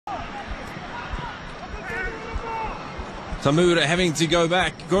Tamura having to go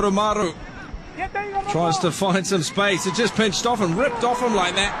back. Goromaru tries to find some space. It just pinched off and ripped off him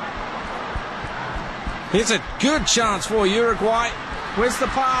like that. Here's a good chance for Uruguay. Where's the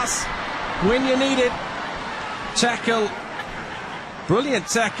pass? When you need it. Tackle. Brilliant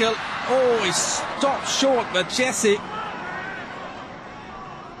tackle. Oh, he stopped short, but Jesse.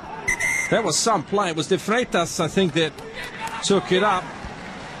 That was some play. It was De Freitas, I think, that took it up.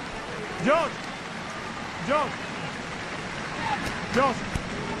 John.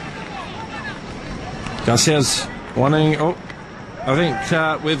 Garcès wanting. Oh, I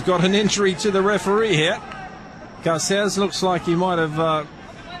think we've got an injury to the referee here. Garcès looks like he might have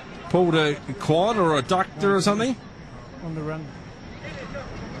pulled a quad or adductor or something. On the run.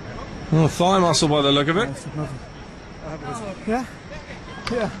 Oh, thigh muscle by the look of it. Yeah.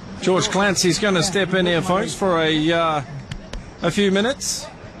 George Clancy's going to step in here, folks, for a few minutes.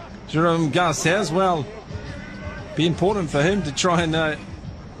 Jérôme Garcès, well, be important for him to try and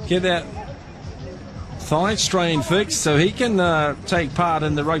get that thigh strain fixed so he can take part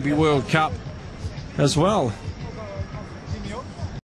in the Rugby World Cup as well.